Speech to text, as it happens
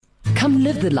Come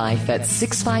live the life at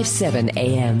 657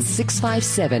 AM.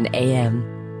 657 AM.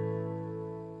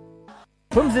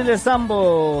 Phumzile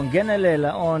Sambo,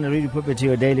 Ngenelela on Radio Pulpit,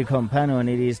 your daily companion.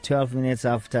 It is 12 minutes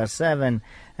after 7.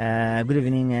 Good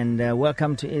evening and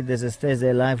welcome to it. This is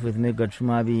Thursday Live with me,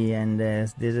 Gochumabi, and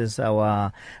this is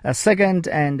our second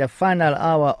and final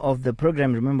hour of the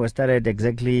program. Remember, we started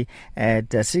exactly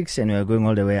at 6 and we are going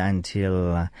all the way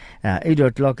until 8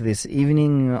 o'clock this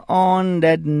evening. On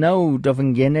that note of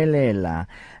Ngenelela,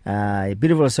 a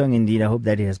beautiful song indeed. I hope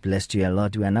that it has blessed you a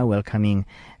lot. We are now welcoming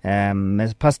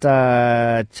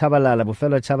Pastor Chabalala,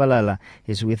 Bufelo Chabalala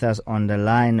is with us on the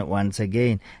line once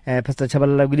again. Pastor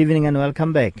Chabalala, good evening and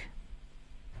welcome back.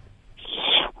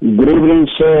 Good evening,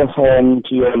 sir, and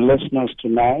to your listeners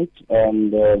tonight.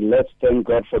 And let's thank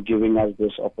God for giving us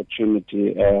this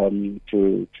opportunity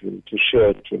to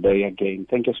share today again.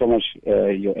 Thank you so much,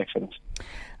 Your Excellency.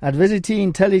 Adversity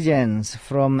intelligence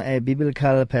from a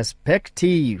biblical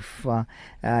perspective.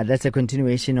 That's a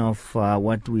continuation of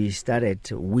what we started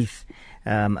with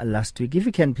last week. If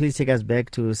you can please take us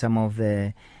back to some of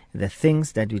the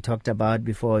things that we talked about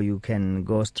before you can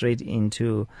go straight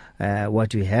into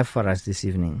what you have for us this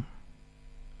evening.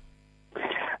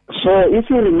 So if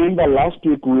you remember last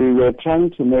week, we were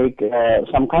trying to make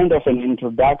some kind of an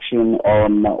introduction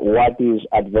on what is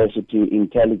adversity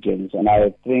intelligence. And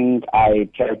I think I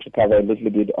tried to cover a little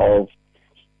bit of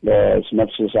the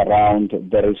synopsis around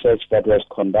the research that was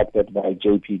conducted by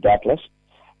J.P. Douglas,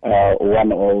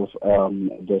 one of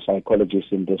the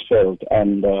psychologists in this field.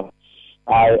 And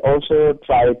I also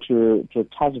tried to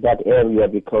touch that area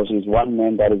because he's one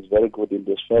man that is very good in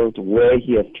this field, where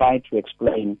he has tried to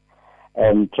explain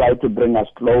and try to bring us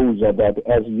closer that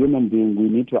as human beings we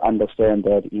need to understand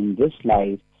that in this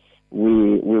life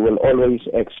we will always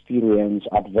experience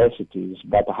adversities,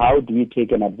 but how do we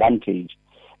take an advantage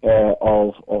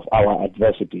of our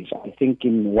adversities? I think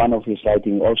in one of his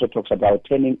writings also talks about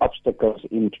turning obstacles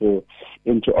into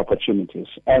opportunities.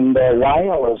 And why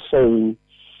I was saying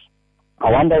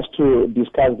I want us to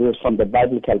discuss this from the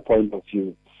biblical point of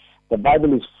view. The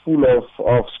Bible is full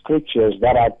of scriptures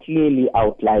that are clearly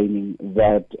outlining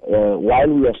that while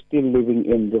we are still living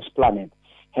in this planet,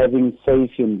 having faith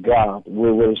in God,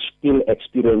 we will still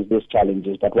experience these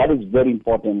challenges. But what is very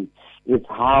important is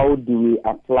how do we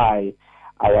apply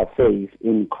our faith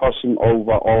in crossing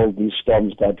over all these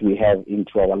storms that we have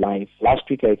into our life. Last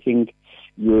week, I think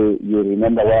you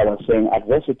remember where I was saying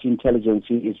adversity intelligence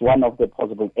is one of the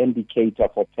possible indicators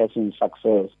for person's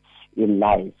success in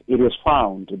life. It is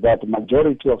found that the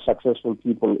majority of successful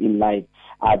people in life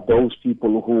are those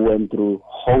people who went through a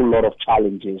whole lot of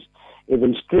challenges.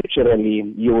 Even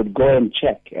scripturally, you would go and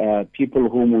check people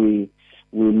whom we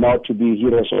know to be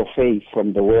heroes of faith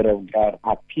from the Word of God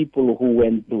are people who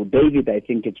went through. David, I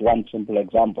think it's one simple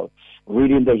example.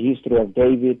 Reading the history of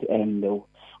David and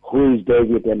who is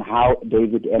David and how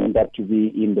David ended up to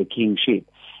be in the kingship.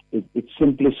 It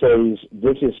simply says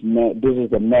this is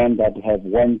the man that have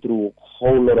went through a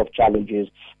whole lot of challenges,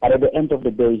 but at the end of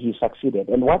the day he succeeded.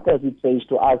 And what does it say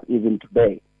to us even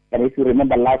today? And if you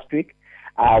remember last week,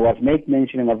 I was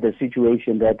mentioning of the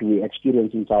situation that we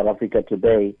experience in South Africa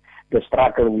today, the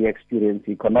struggle we experience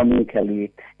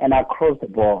economically and across the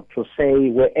board, to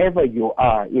say wherever you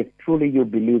are, if truly you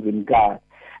believe in God,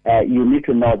 you need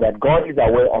to know that God is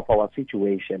aware of our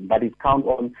situation, but it counts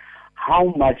on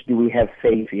how much do we have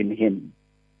faith in Him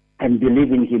and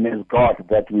believe in Him as God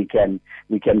that we can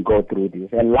go through this.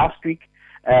 And last week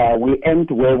we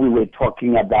ended where we were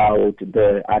talking about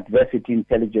the adversity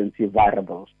intelligence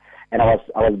variables, and I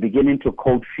was beginning to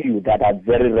quote few that are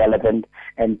very relevant.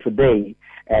 And today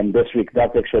and this week,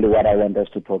 that's actually what I want us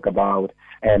to talk about,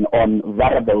 and on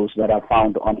variables that are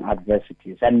found on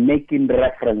adversities and making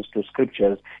reference to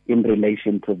scriptures in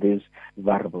relation to these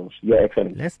variables. Yeah,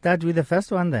 excellent. Let's start with the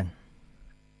first one then.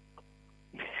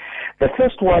 The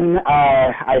first one,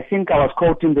 I think I was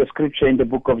quoting the scripture in the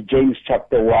book of James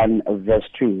chapter 1, verse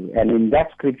 2. And in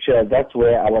that scripture, that's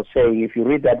where I was saying, if you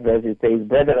read that verse, it says,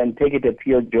 "Brethren, take it a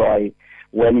pure joy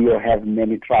when you have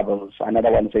many troubles."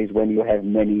 Another one says, "when you have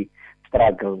many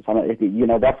struggles." You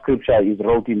know, that scripture is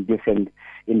wrote in different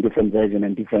versions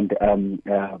and different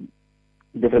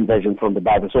versions from the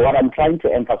Bible. So what I'm trying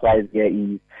to emphasize here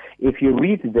is, if you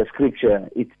read the scripture,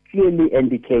 it's clearly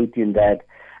indicating that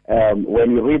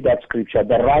when you read that scripture,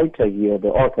 the writer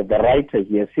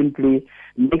here simply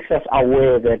makes us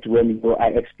aware that when you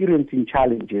are experiencing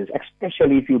challenges,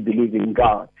 especially if you believe in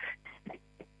God,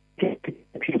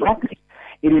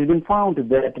 it has been found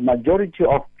that the majority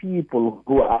of people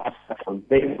who are successful,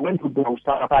 they went through those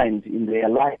tough times in their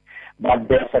life, but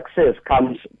their success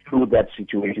comes through that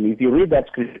situation. If you read that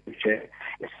scripture,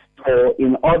 so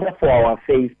in order for our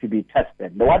faith to be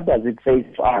tested, what does it say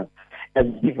to us as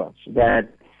believers? That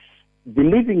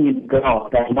believing in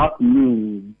God does not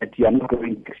mean that you are not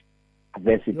going to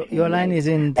adversity. Your line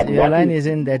isn't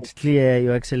that clear,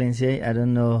 Your Excellency. I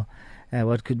don't know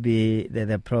what could be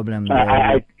the problem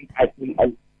there.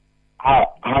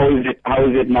 How is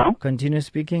it now? Continue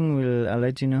speaking. I'll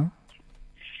let you know.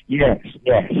 Yes.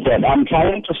 I'm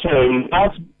trying to say,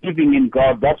 us believing in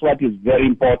God, that's what is very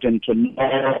important to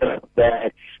know,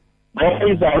 that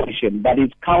there is our mission, but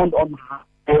it's count on how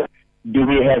do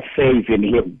we have faith in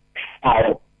Him.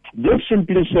 This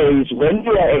simply says when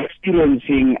you are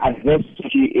experiencing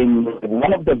adversity in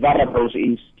one of the variables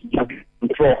is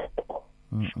control.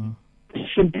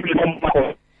 Simply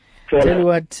tell you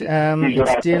what,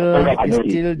 it's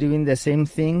still doing the same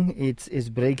thing. It's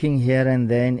breaking here and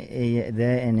then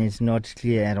there, and it's not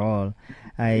clear at all.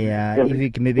 If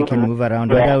we maybe can move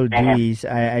around, what I will do is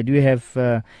I do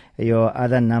have your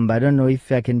other number. I don't know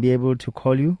if I can be able to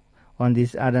call you on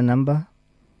this other number.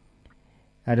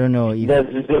 I don't know if there's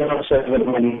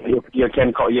 07 you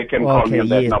can call me on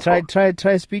that number.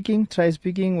 Try speaking. Try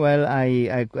speaking while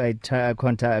I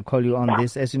call you on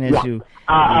this as soon as you.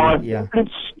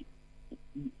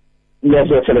 Yes,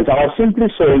 Excellence. I was simply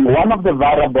saying one of the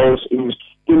variables is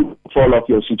in control of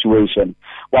your situation.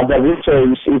 What does it say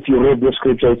is, if you read the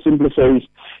scripture, it simply says,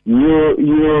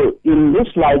 you in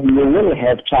this life you will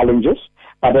have challenges,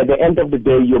 but at the end of the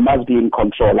day you must be in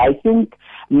control. I think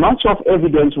much of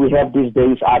evidence we have these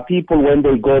days are people when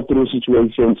they go through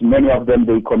situations, many of them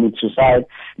they commit suicide,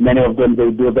 many of them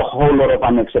they do the whole lot of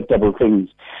unacceptable things.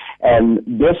 And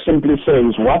this simply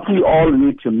says what we all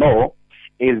need to know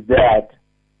is that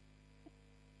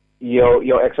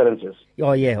Your Excellencies.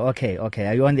 Oh, yeah, okay.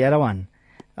 Are you on the other one?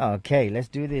 Okay, let's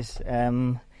do this.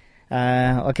 Okay,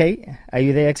 are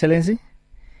you there, Excellency?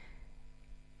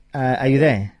 Are you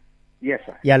there? Yes,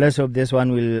 sir. Yeah, let's hope this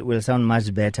one will sound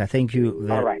much better. Thank you.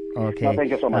 All right. Okay. No,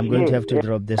 thank you so much. I'm going to have to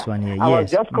drop this one here. I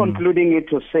was just concluding it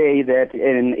to say that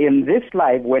in this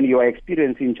life, when you are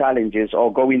experiencing challenges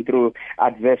or going through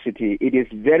adversity, it is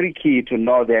very key to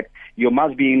know that you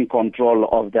must be in control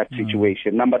of that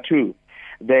situation. Number two,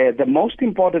 the most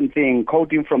important thing,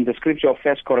 quoting from the scripture of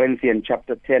 1 Corinthians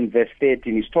chapter 10, verse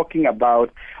 13, is talking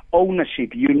about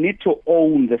ownership. You need to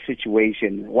own the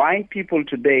situation. Why people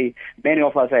today, many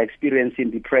of us are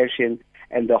experiencing depression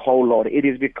and the whole lot? It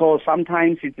is because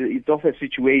sometimes it's of a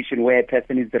situation where a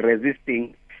person is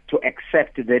resisting to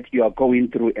accept that you are going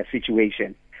through a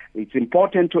situation. It's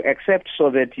important to accept so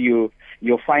that you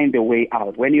find a way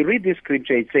out. When you read this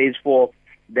scripture, it says, for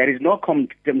there is no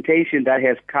temptation that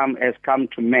has come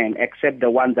to man except the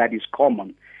one that is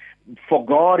common. For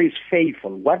God is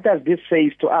faithful. What does this say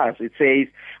to us? It says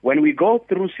when we go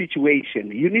through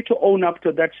situation, you need to own up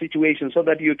to that situation so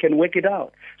that you can work it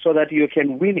out, so that you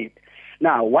can win it.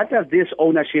 Now, what does this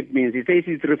ownership mean? It says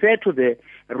it's referred to the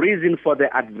reason for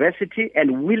the adversity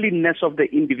and willingness of the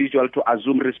individual to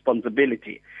assume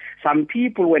responsibility. Some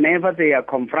people, whenever they are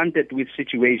confronted with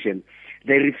situations,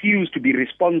 they refuse to be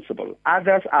responsible.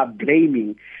 Others are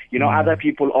blaming, other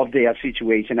people of their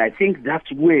situation. I think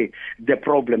that's where the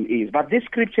problem is. But this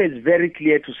scripture is very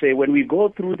clear to say when we go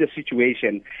through the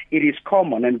situation, it is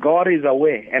common and God is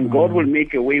aware and God will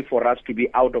make a way for us to be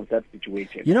out of that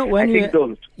situation.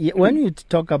 When you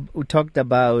talked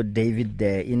about David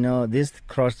there, this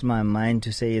crossed my mind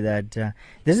to say that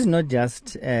this is not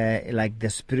just like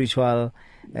the spiritual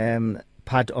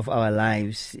part of our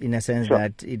lives, in a sense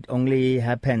that it only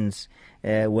happens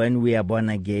when we are born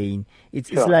again.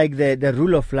 It's like the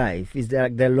rule of life. It's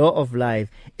like the law of life.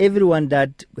 Everyone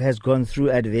that has gone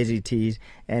through adversities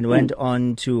and went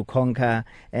on to conquer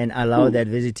and allow the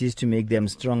adversities to make them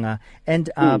stronger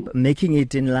end up making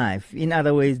it in life. In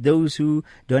other words, those who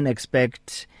don't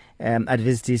expect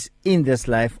adversities in this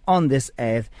life, on this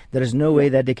earth, there is no way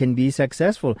that they can be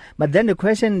successful. But then the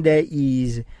question there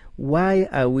is, why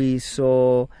are we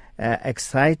so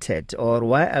excited, or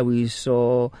why are we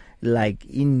so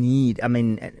in need? I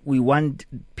mean, we want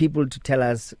people to tell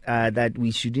us that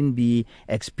we shouldn't be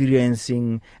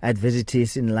experiencing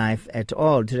adversities in life at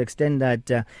all, to the extent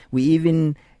that we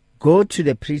even go to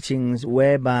the preachings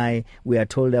whereby we are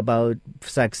told about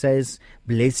success,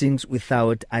 blessings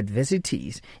without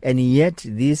adversities. And yet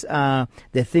these are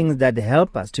the things that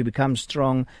help us to become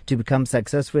strong, to become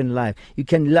successful in life. You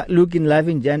can look in life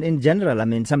in general. I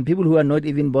mean, some people who are not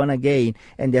even born again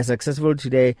and they're successful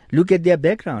today, look at their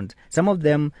background. Some of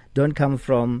them don't come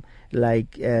from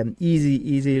like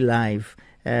easy life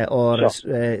or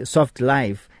soft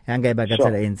life.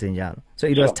 So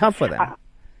it was tough for them.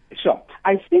 Sure.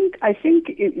 I think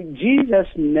Jesus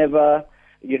never,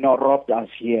 robbed us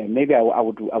here. Maybe I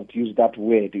would use that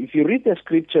word. If you read the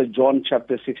scripture, John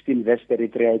chapter 16, verse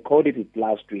 33, I quoted it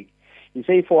last week. He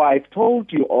says, "For I've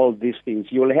told you all these things.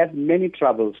 You will have many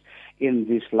troubles in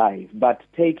this life, but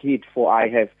take heed, for I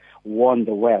have won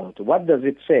the world." What does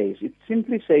it say? It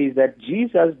simply says that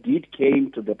Jesus did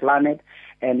came to the planet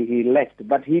and he left,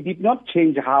 but he did not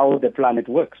change how the planet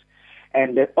works.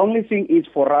 And the only thing is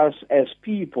for us as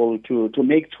people to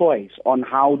make choice on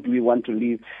how do we want to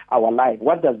live our life.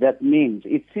 What does that mean?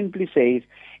 It simply says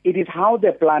it is how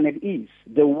the planet is.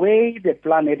 The way the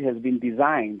planet has been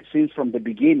designed since from the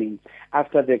beginning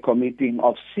after the committing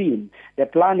of sin. The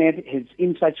planet is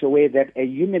in such a way that a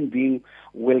human being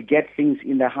will get things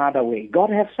in the harder way. God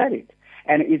has said it.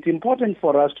 And it's important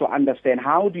for us to understand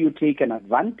how do you take an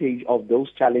advantage of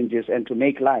those challenges and to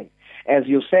make life. As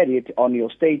you said it on your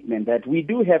statement, that we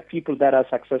do have people that are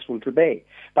successful today,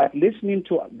 but listening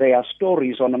to their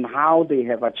stories on how they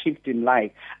have achieved in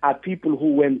life are people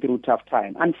who went through tough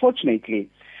time. Unfortunately,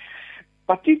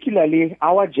 particularly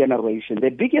our generation, the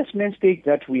biggest mistake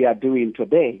that we are doing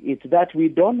today is that we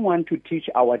don't want to teach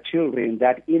our children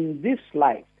that in this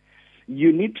life,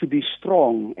 you need to be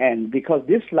strong, and because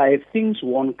this life, things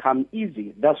won't come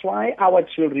easy. That's why our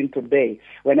children today,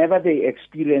 whenever they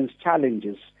experience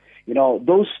challenges,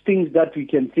 those things that we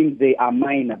can think they are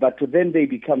minor, but to them they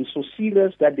become so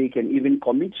serious that they can even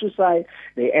commit suicide.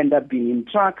 They end up being in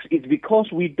trucks. It's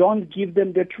because we don't give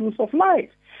them the truth of life.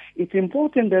 It's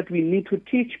important that we need to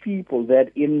teach people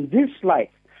that in this life,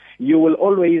 you will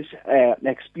always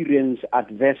experience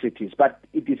adversities, but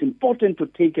it is important to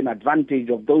take an advantage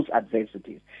of those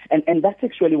adversities. And that's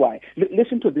actually why.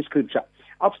 Listen to this scripture.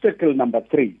 Obstacle number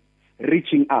 3,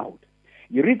 reaching out.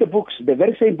 You read the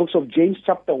very same books of James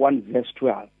chapter 1, verse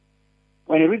 12.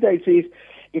 When you read that,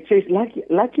 it says,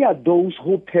 lucky are those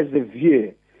who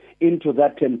persevere into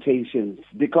that temptations,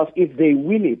 because if they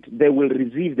win it, they will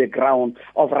receive the crown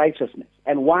of righteousness.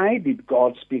 And why did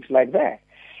God speak like that?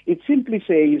 It simply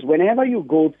says, whenever you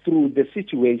go through the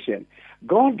situation,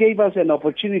 God gave us an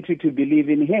opportunity to believe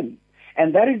in Him.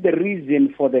 And that is the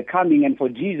reason for the coming and for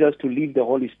Jesus to leave the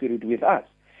Holy Spirit with us.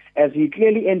 As He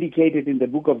clearly indicated in the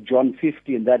book of John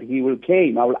 15, that He will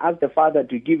come. I will ask the Father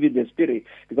to give you the Spirit,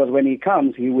 because when He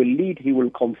comes, He will lead, He will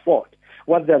comfort.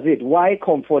 What does it? Why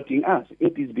comforting us?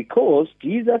 It is because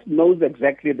Jesus knows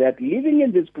exactly that living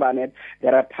in this planet,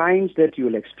 there are times that you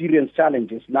will experience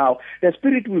challenges. Now, the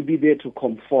Spirit will be there to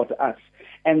comfort us.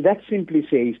 And that simply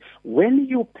says, when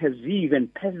you perceive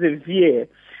and persevere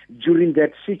during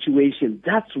that situation,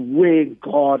 that's where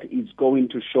God is going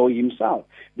to show Himself,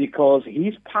 because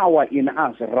His power in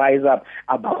us rise up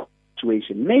above the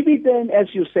situation. Maybe then,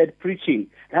 as you said, preaching,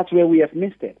 that's where we have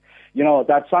missed it.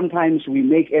 That sometimes we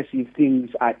make as if things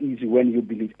are easy when you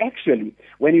believe. Actually,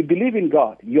 when you believe in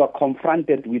God, you are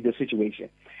confronted with the situation.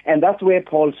 And that's where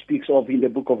Paul speaks of in the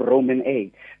book of Romans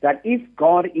 8, that if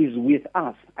God is with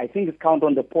us, I think it's count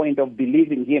on the point of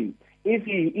believing Him. If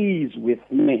He is with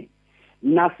me,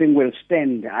 nothing will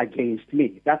stand against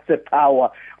me. That's the power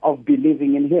of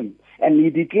believing in Him. And He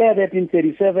declared that in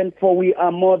 37, for we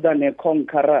are more than a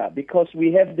conqueror, because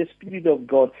we have the Spirit of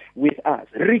God with us.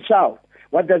 Reach out.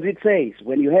 What does it say?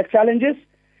 When you have challenges,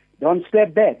 don't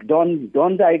step back, don't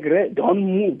digress, don't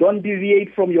move, don't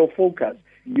deviate from your focus.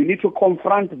 You need to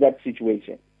confront that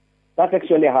situation. That's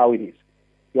actually how it is.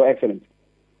 Your Excellency.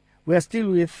 We are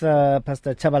still with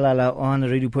Pastor Chabalala on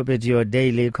Radio Pulpit, your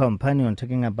daily companion,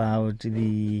 talking about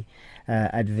the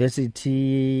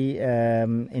adversity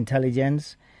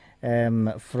intelligence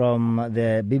from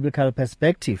the biblical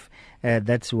perspective.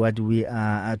 That's what we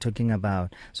are talking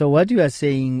about. So what you are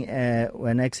saying,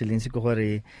 when Excellency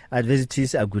Kohore,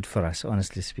 adversities are good for us,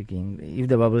 honestly speaking. If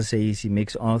the Bible says He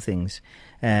makes all things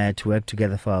to work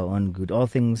together for our own good, all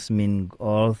things mean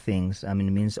all things.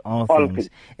 Means all things.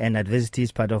 And adversity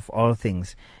is part of all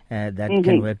things that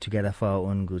can work together for our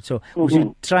own good. So we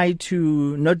should try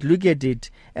to not look at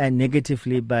it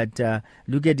negatively, but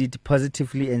look at it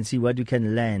positively and see what we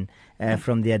can learn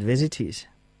from the adversities.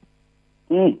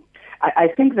 I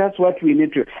think that's what we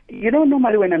need to.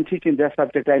 Normally when I'm teaching that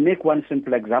subject, I make one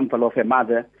simple example of a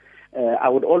mother I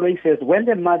would always say, when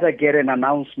the mother get an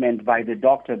announcement by the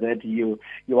doctor that you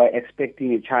are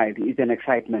expecting a child, it's an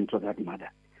excitement to that mother.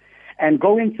 And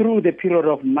going through the period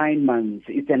of 9 months,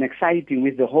 it's an exciting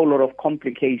with a whole lot of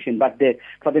complication. But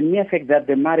for the mere fact that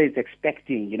the mother is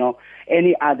expecting,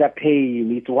 any other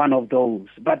pain, it's one of those.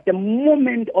 But the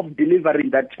moment of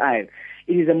delivering that child,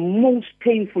 it is the most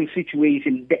painful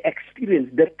situation, the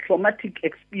experience, the traumatic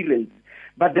experience.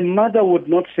 But the mother would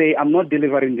not say, I'm not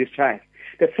delivering this child.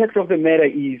 The fact of the matter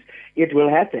is, it will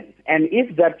happen. And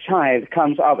if that child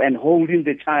comes up and holding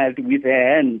the child with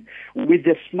her hand, with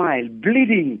the smile,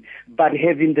 bleeding, but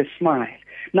having the smile.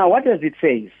 Now, what does it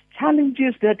say?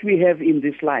 Challenges that we have in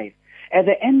this life, at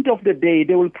the end of the day,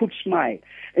 they will put smile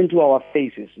into our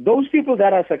faces. Those people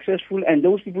that are successful and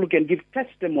those people who can give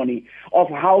testimony of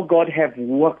how God have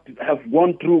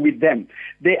gone through with them,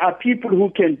 they are people who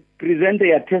can present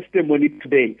their testimony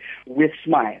today with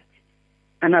smile.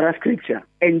 Another scripture,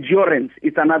 endurance,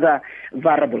 is another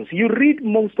variable. So you read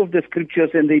most of the scriptures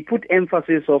and they put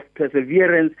emphasis of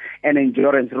perseverance and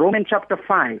endurance. Romans chapter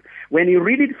 5, when you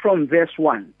read it from verse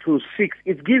 1 to 6,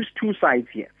 it gives two sides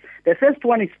here. The first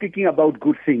one is speaking about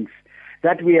good things,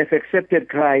 that we have accepted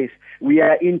Christ, we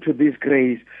are into this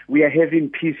grace, we are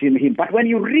having peace in Him. But when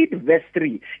you read verse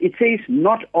 3, it says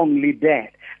not only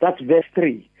that. That's verse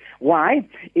 3. Why?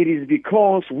 It is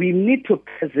because we need to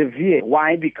persevere.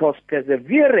 Why? Because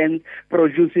perseverance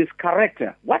produces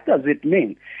character. What does it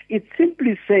mean? It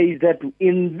simply says that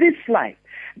in this life,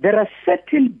 there are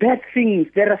certain bad things,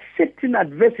 there are certain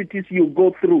adversities you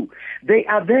go through. They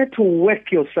are there to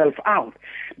work yourself out.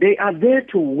 They are there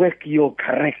to work your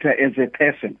character as a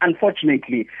person.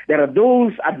 Unfortunately, there are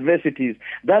those adversities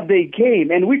that they came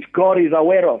and which God is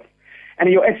aware of. And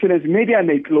Your Excellency, maybe I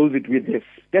may close it with this.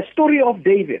 The story of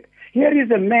David. Here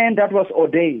is a man that was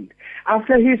ordained.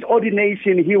 After his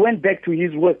ordination, he went back to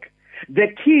his work. The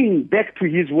king back to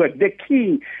his work. The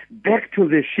king back to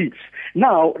the sheep.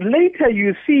 Now, later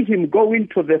you see him going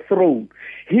to the throne.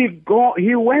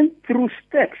 He went through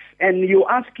steps, and you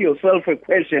ask yourself a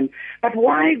question, but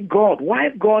why God? Why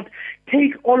God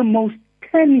take almost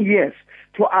 10 years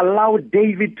to allow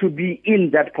David to be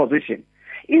in that position?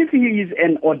 If he is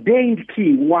an ordained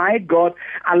king, why God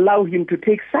allow him to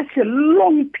take such a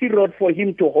long period for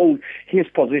him to hold his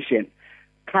position?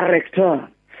 Character.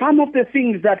 Some of the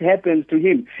things that happens to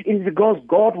him is because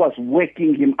God was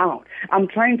working him out. I'm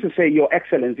trying to say, Your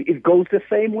Excellency, it goes the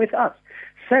same with us.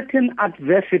 Certain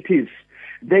adversities,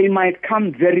 they might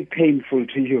come very painful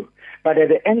to you. But at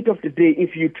the end of the day,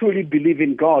 if you truly believe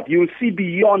in God, you'll see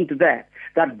beyond that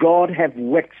God have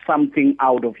worked something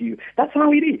out of you. That's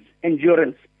how it is.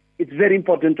 Endurance. It's very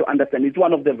important to understand. It's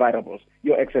one of the variables,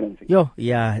 Your Excellency.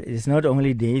 Yeah, it's not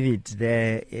only David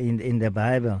there in the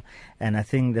Bible, and I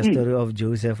think the story of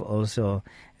Joseph also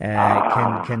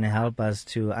can help us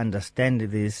to understand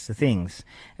these things.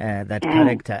 That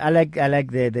character. I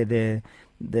like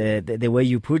the way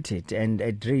you put it, and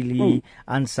it really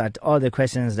answered all the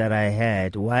questions that I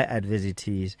had. Why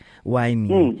adversities? Why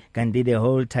me? Can be the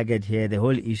whole target here, the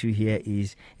whole issue here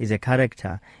is a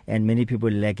character, and many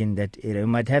people lack in that area. You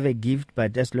might have a gift,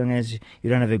 but as long as you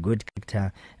don't have a good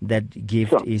character, that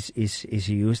gift is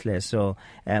useless. So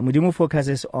Mudimu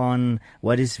focuses on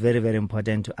what is very, very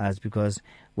important to us, because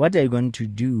what are you going to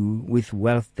do with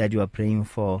wealth that you are praying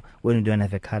for when you don't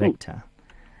have a character?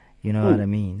 You know what I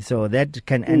mean? So that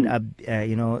can end up,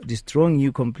 destroying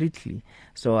you completely.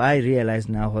 So I realize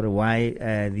now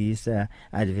why these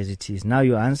adversities. Now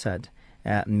you answered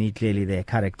me clearly, their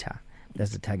character.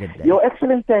 That's the target there. Your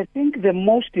Excellency, I think the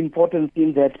most important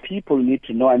thing that people need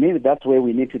to know, and maybe that's where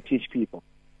we need to teach people.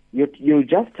 You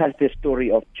just tell the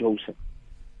story of Joseph.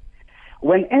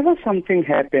 Whenever something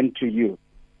happened to you,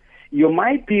 you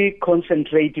might be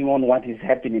concentrating on what is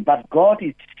happening, but God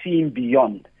is seeing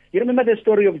beyond. You remember the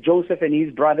story of Joseph and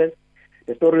his brothers?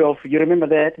 You remember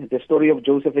that? The story of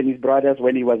Joseph and his brothers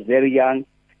when he was very young?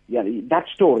 Yeah, that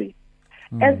story.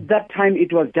 At that time,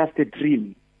 it was just a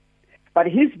dream. But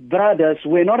his brothers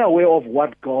were not aware of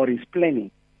what God is planning.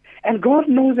 And God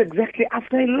knows exactly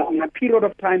after a longer period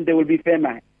of time, there will be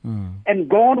famine. And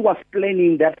God was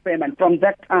planning that famine from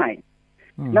that time.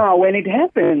 Now, when it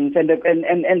happens, and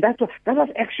that was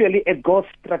actually a God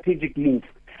strategic move.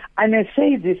 I may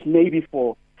say this maybe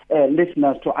for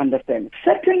listeners to understand.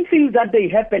 Certain things that they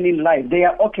happen in life, they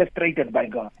are orchestrated by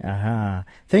God.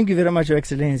 Thank you very much, Your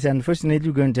Excellency. Unfortunately,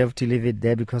 we're going to have to leave it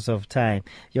there because of time.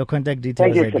 Your contact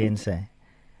details again, sir.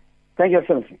 Thank you,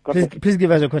 Excellency. Please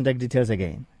give us your contact details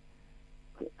again.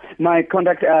 My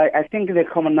contact, I think the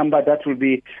common number, that will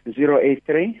be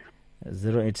 083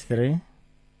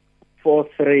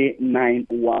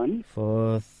 4391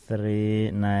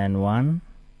 4391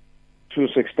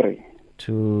 263.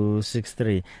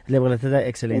 263. Lebola thata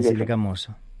excellency le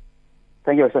kamoso.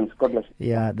 Thank you, Excellency. God bless.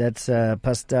 Yeah, that's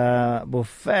Pastor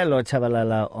Bofelo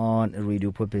Chabalala on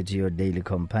Radio Pulpit, your daily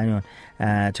companion,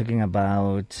 talking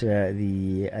about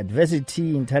the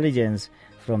adversity intelligence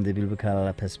from the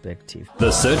biblical perspective.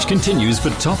 The search continues for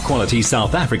top quality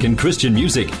South African Christian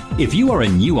music. If you are a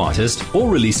new artist or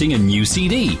releasing a new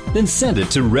CD, then send it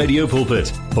to Radio Pulpit.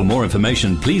 For more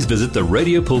information, please visit the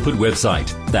Radio Pulpit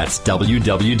website. That's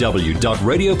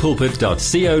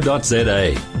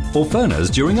www.radiopulpit.co.za. Or phone us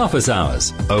during office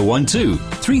hours 012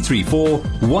 334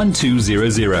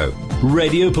 1200.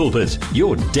 Radio Pulpit,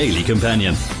 your daily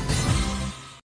companion.